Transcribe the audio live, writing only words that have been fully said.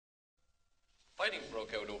Fighting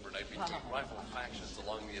broke out overnight between rival factions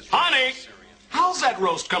along the Honey, how's that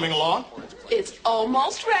roast coming along? It's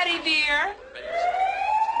almost ready, dear.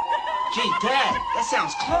 Gee, Dad, that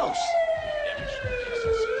sounds close.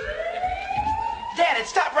 Dad, it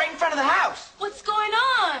stopped right in front of the house. What's going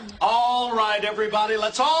on? All right, everybody,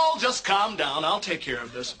 let's all just calm down. I'll take care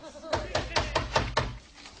of this.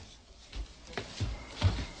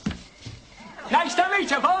 Nice to meet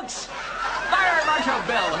you, folks. Fire Marshal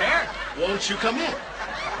Bill here. Won't you come in?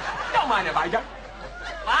 Don't mind if I do.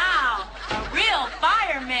 Wow, a real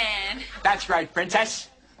fireman. That's right, Princess.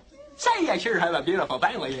 Say, you sure have a beautiful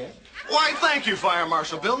family here. Why, thank you, Fire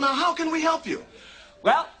Marshal Bill. Now, how can we help you?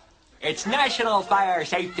 Well, it's National Fire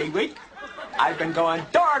Safety Week. I've been going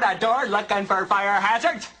door to door looking for fire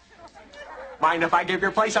hazards. Mind if I give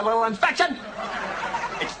your place a little inspection?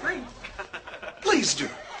 It's free. Please do.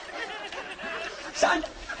 Son,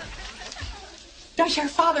 does your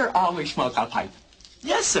father always smoke a pipe?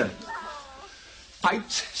 Yes, sir.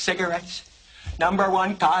 Pipes, cigarettes,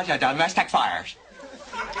 #1 cause of domestic fires.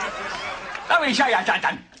 Let me show you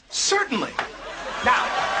something. Certainly. Now,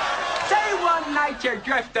 say one night you're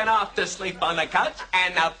drifting off to sleep on the couch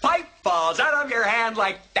and the pipe falls out of your hand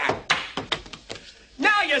like that.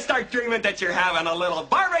 Now you start dreaming that you're having a little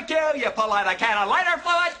barbecue, you pull out a can of lighter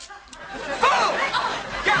fluid. Boom!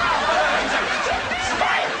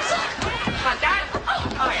 Like that?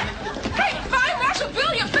 Oh, yeah. Hey, Fire Marshal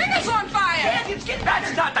Bill, your finger's on fire.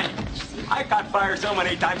 That's nothing. I've caught fire so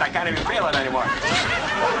many times I can't even feel it anymore.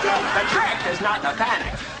 The trick is not to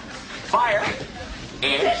panic. Fire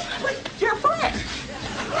is your friend.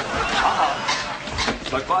 Uh-oh.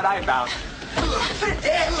 Look what I found.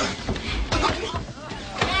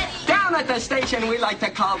 Down at the station, we like to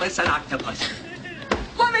call this an octopus.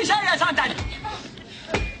 Let me show you something.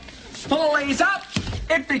 Pulleys up,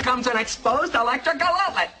 it becomes an exposed electrical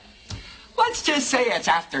outlet. Let's just say it's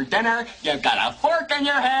after dinner, you've got a fork in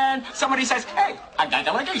your hand, somebody says, hey, I got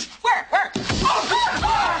the leggies. Where?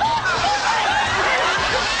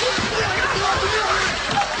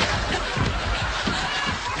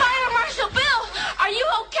 Fire Marshal Bill, are you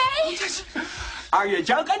okay? Are you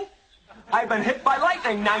joking? I've been hit by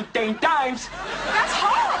lightning 19 times. That's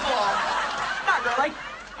horrible. Not really.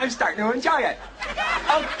 I'm starting to enjoy it.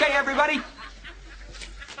 Okay, everybody.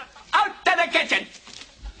 Out to the kitchen.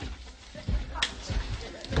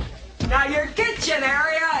 Now, your kitchen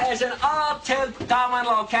area is an all-too-common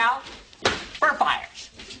locale for fires.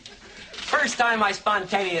 First time I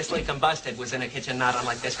spontaneously combusted was in a kitchen not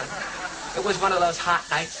unlike this one. It was one of those hot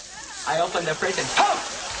nights. I opened the fridge and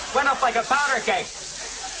poof! Went up like a powder keg.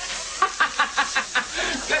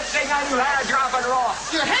 Good thing I knew how to drop and roll.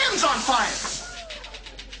 Your hand's on fire.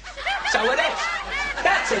 So it is.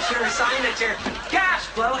 That's a sure sign that your gas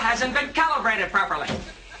flow hasn't been calibrated properly.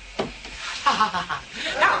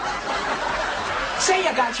 Now, say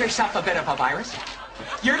you got yourself a bit of a virus.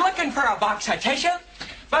 You're looking for a box of tissue,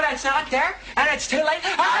 but it's not there, and it's too late.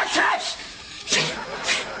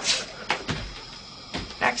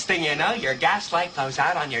 Next thing you know, your gas light goes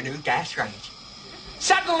out on your new gas range.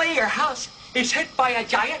 Suddenly, your house is hit by a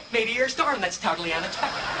giant meteor storm that's totally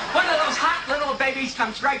unexpected. One of those hot little babies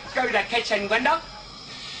comes right through the kitchen window.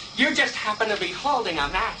 You just happen to be holding a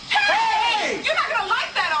match. Hey! You're not going to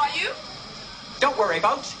like that, are you? Don't worry,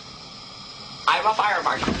 folks. I'm a fire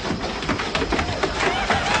marshal.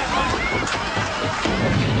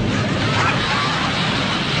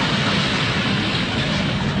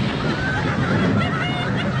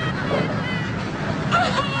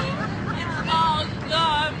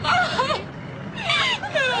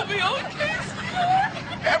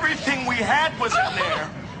 Everything we had was in there.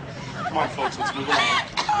 Come on, folks, let's move along.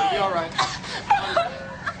 It'll be all right.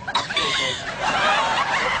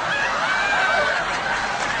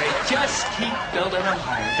 They just keep building them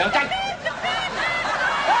higher, don't they?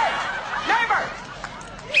 Hey, neighbor!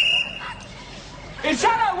 Is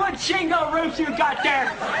that a wood shingle roof you got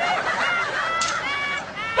there?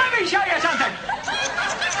 Let me show you something.